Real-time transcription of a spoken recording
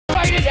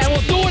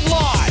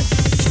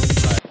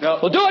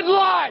We'll do it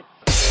live!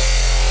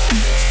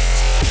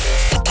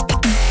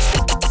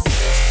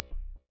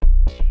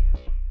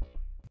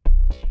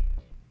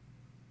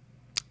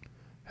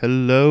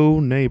 Hello,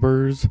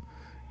 neighbors.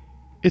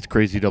 It's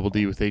Crazy Double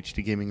D with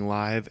HD Gaming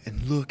Live,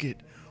 and look it,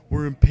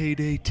 we're in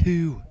Payday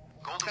 2.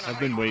 I've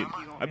been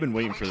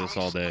waiting for this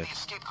all day.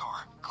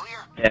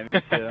 Yeah,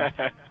 me too.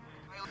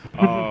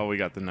 Oh, we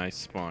got the nice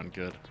spawn.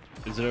 Good.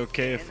 Is it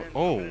okay if?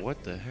 Oh,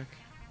 what the heck?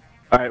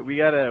 All right, we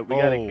got a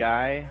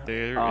guy.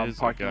 There is a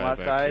parking guy lot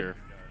back side. here.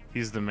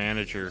 He's the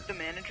manager. The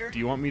manager? Do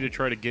you want me to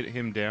try to get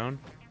him down?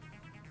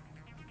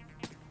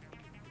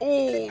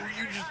 Oh,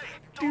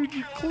 dude,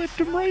 you clipped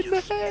him right in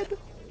the head.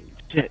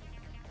 Shit.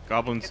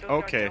 Goblins.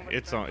 Okay,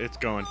 it's on. It's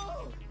going.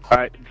 All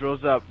right,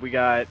 drills up. We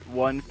got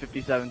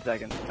 1:57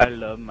 seconds. I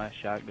love my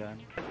shotgun.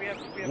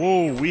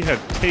 Whoa, we have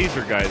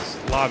taser guys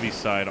lobby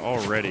side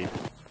already.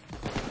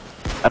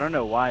 I don't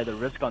know why the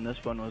risk on this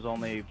one was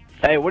only.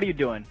 Hey, what are you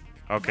doing?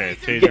 Okay,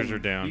 tasers are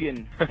down.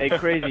 Hey,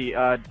 Crazy,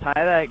 tie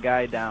that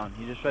guy down.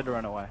 He just tried to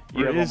run away.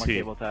 You Where have is one more he?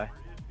 cable tie.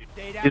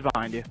 He's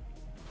behind you.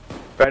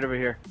 Right over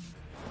here.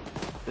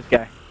 This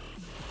guy.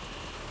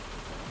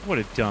 What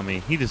a dummy.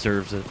 He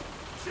deserves it.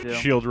 Yeah.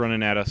 Shield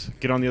running at us.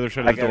 Get on the other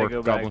side of the door,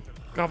 go Goblin.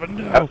 back. Goblin,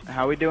 no.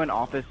 How we doing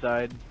office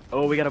side?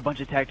 Oh, we got a bunch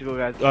of tactical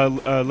guys.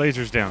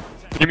 Lasers down.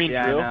 You mean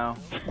Yeah, drill? I know.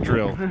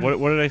 Drill.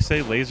 What did I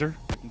say? Laser?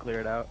 You can clear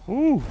it out.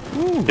 Ooh,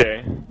 ooh,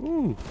 Okay.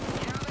 ooh.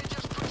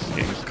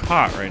 Getting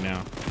caught right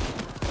now.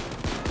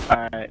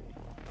 Alright.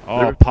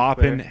 Oh,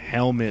 popping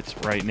helmets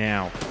right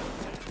now.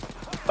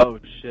 Oh,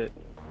 shit.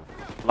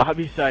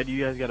 Lobby side,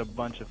 you guys got a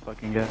bunch of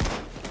fucking guys.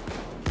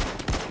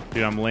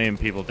 Dude, I'm laying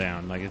people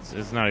down. Like,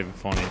 it's not even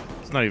funny.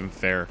 It's not even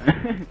fair.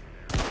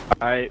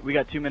 Alright, we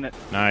got 2 minutes.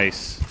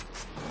 Nice.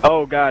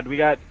 Oh god, we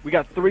got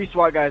 3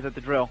 SWAT guys at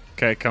the drill.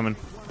 Okay, coming.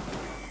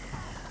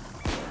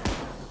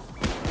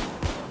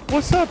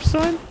 What's up,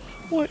 son?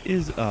 What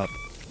is up?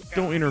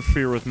 Don't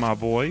interfere with my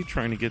boy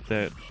trying to get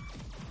that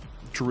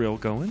drill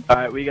going.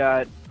 Alright, we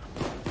got...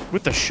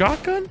 With the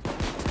shotgun?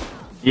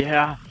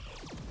 Yeah.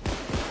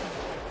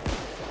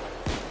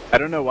 I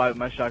don't know why, but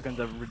my shotguns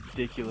have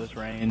ridiculous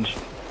range.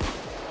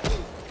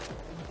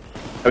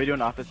 Are we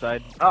doing office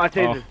side? Oh,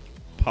 taser.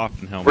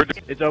 Popping helmets.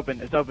 It's open,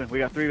 it's open. We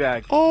got 3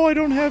 bags. Oh, I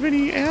don't have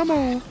any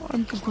ammo.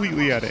 I'm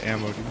completely out of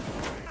ammo, dude.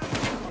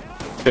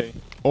 Okay.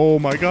 Oh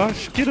my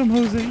gosh. Get him,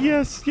 Jose.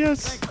 Yes,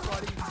 yes.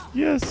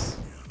 Yes.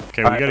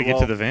 Okay, we Alright, gotta get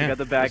to the we van. got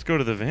the bag. Let's go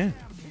to the van.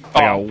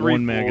 I got 3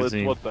 one bullets,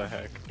 magazine. What the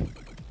heck?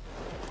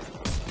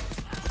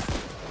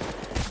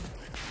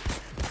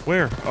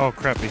 Where? Oh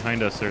crap,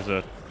 behind us there's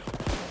a...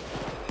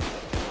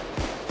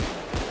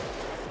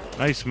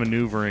 Nice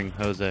maneuvering,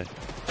 Jose.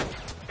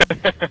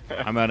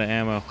 I'm out of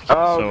ammo,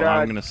 Oh, so God.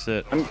 I'm gonna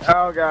sit.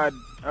 Oh god,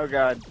 oh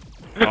god.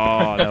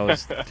 Oh, that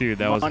was... Dude,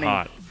 that was Money.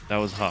 hot. That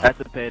was hot. That's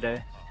a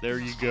payday. There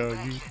you go.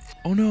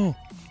 Oh no.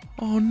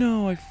 Oh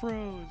no, I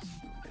froze.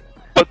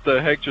 What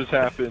the heck just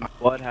happened?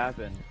 What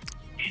happened?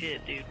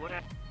 Shit, dude, what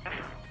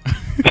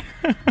happened?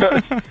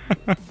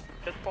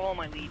 Just follow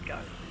my lead,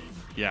 guys.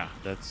 Yeah,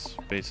 that's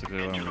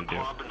basically what I'm gonna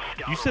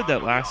do. You said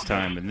that last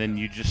time, and then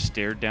you just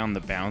stared down the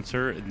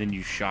bouncer, and then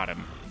you shot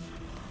him.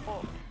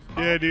 Oh,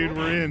 Yeah, dude,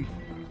 we're in.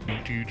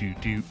 Do do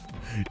do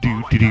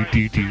do do do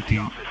do do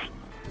do.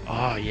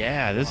 Oh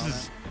yeah, this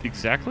is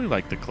exactly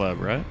like the club,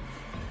 right?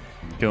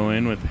 Go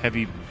in with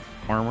heavy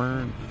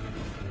armor.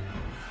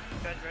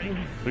 you guys ready?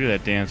 Look at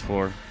that dance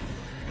floor.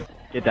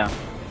 Get down.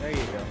 There you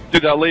go.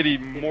 Dude, that lady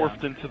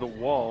morphed into the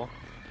wall.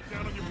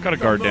 Got a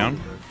guard down.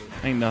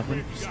 Ain't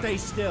nothing. Stay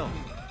still.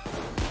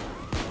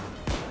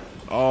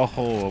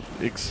 Oh,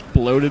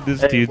 exploded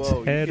this Hey, dude's whoa,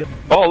 you head. get-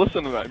 Oh,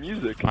 listen to that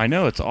music. I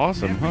know, it's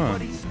awesome, huh?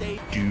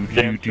 Do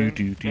do do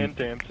do do And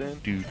dancing.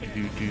 do do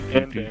do do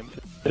And do.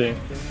 dancing.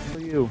 Dancing. For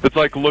you. It's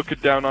like looking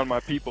down on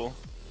my people.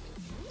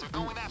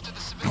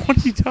 What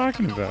are you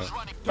talking about?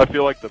 I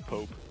feel like the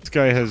Pope. This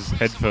guy has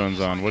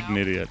headphones on. What an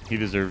idiot. He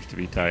deserves to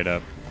be tied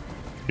up.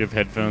 You have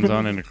headphones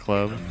on in a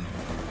club?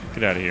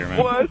 Get out of here,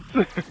 man. What?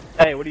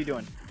 Hey, what are you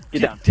doing?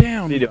 Get down.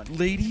 down, What are you doing?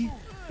 lady,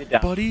 Get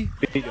down. buddy.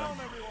 What are you doing?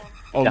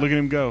 Oh, down. look at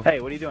him go. Hey,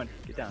 what are you doing?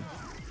 Get down.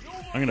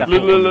 I'm gonna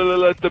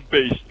Let the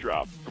bass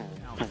drop.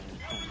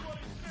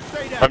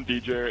 I'm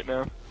DJ right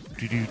now.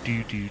 do do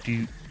do do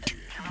do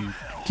do.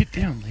 Get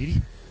down,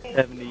 lady.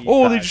 75.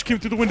 Oh, they just came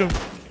through the window.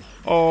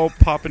 Oh,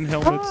 popping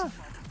helmets.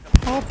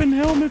 Popping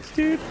helmets,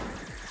 dude.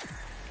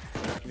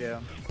 Yeah.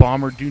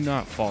 Bomber, do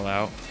not fall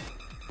out.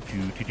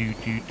 Do do do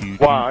do do.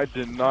 Wow, I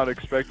did not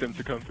expect him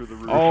to come through the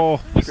roof. Oh,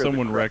 Scared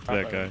someone the wrecked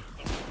crap that out guy.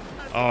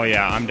 Oh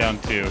yeah, I'm down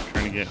too.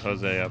 Trying to get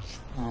Jose up.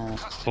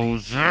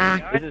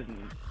 Jose. This is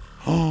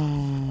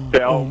Oh,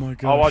 Okay, oh my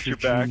gosh, I'll watch you're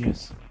your back.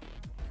 genius.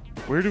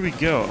 Where do we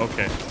go?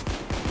 Okay.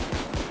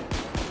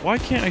 Why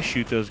can't I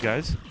shoot those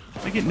guys?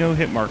 I get no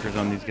hit markers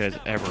on these guys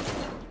ever.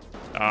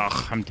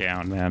 Ugh, I'm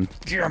down, man.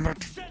 Damn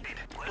it.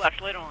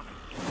 Flashlight on.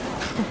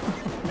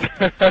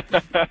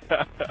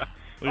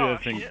 Look at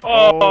that thing. shit.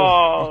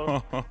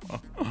 Oh.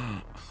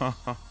 I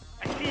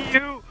see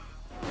you!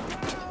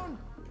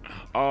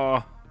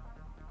 Oh.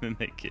 Then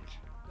they get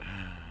you.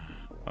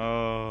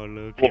 Oh,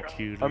 look at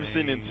you. I'm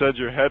seeing lady. inside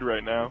your head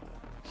right now.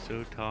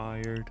 So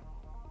tired.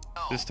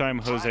 This time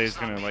Jose is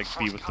gonna like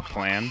be with the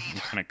plan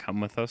and kind of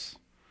come with us,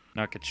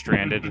 not get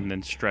stranded and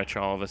then stretch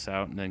all of us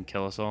out and then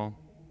kill us all.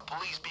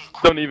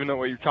 Don't even know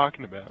what you're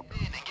talking about.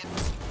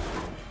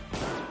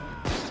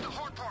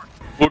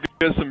 We'll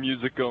get some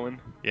music going.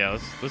 Yeah,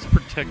 let's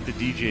protect the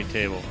DJ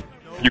table.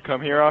 You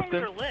come here Her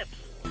often? lips.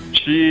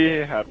 She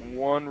had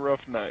one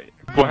rough night.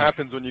 What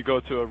happens when you go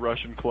to a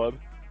Russian club?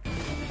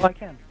 Oh, I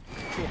can.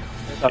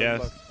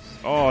 Yes.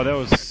 Oh, that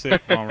was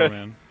sick,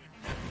 Bomberman.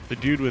 The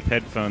dude with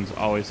headphones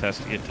always has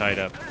to get tied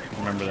up.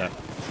 Remember that.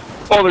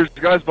 Oh, there's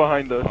guys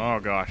behind us. Oh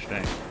gosh,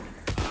 dang.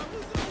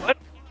 What?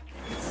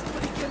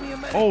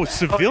 Oh,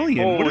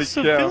 civilian. What Holy is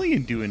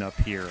civilian doing up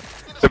here?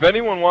 If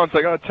anyone wants,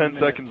 I got 10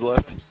 seconds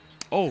left.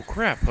 Oh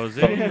crap,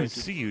 Jose. I didn't even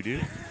see you,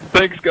 dude.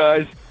 Thanks,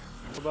 guys.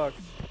 Good luck.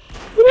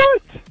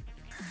 What?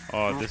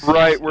 Oh, this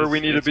Right is, where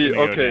we need to it's be,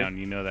 gonna go okay. down,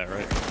 you know that,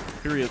 right?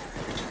 Period.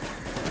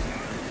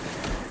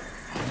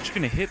 I'm just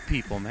gonna hit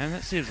people, man.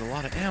 That saves a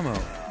lot of ammo.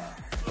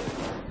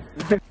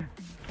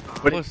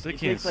 Plus, they it can't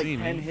takes like see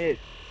 10 me.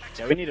 hits.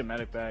 Yeah, we need a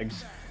medic bag.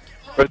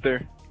 Right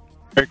there.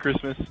 Merry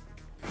Christmas.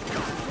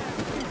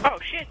 Oh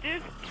shit,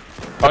 dude.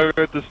 I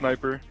got the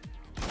sniper.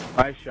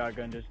 My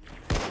shotgun just.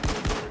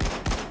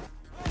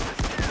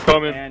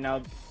 Coming. And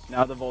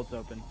now the vault's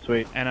open.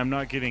 Sweet. And I'm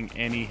not getting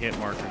any hit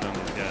markers on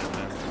these guys,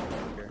 man.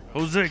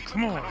 Jose,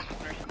 come on.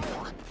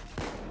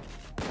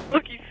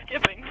 Look, he's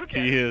skipping. Look at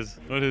He is.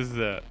 What is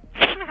that?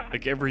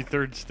 Like every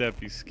third step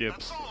he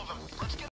skips.